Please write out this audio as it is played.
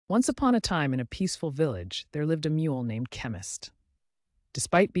Once upon a time in a peaceful village, there lived a mule named Chemist.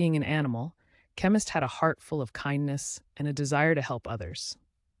 Despite being an animal, Chemist had a heart full of kindness and a desire to help others.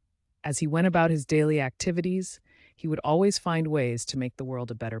 As he went about his daily activities, he would always find ways to make the world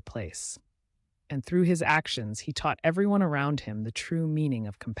a better place. And through his actions, he taught everyone around him the true meaning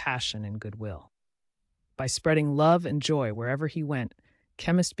of compassion and goodwill. By spreading love and joy wherever he went,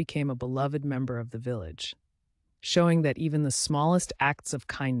 Chemist became a beloved member of the village, showing that even the smallest acts of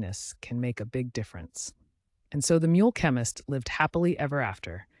kindness can make a big difference. And so the Mule Chemist lived happily ever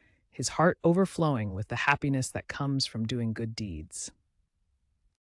after, his heart overflowing with the happiness that comes from doing good deeds.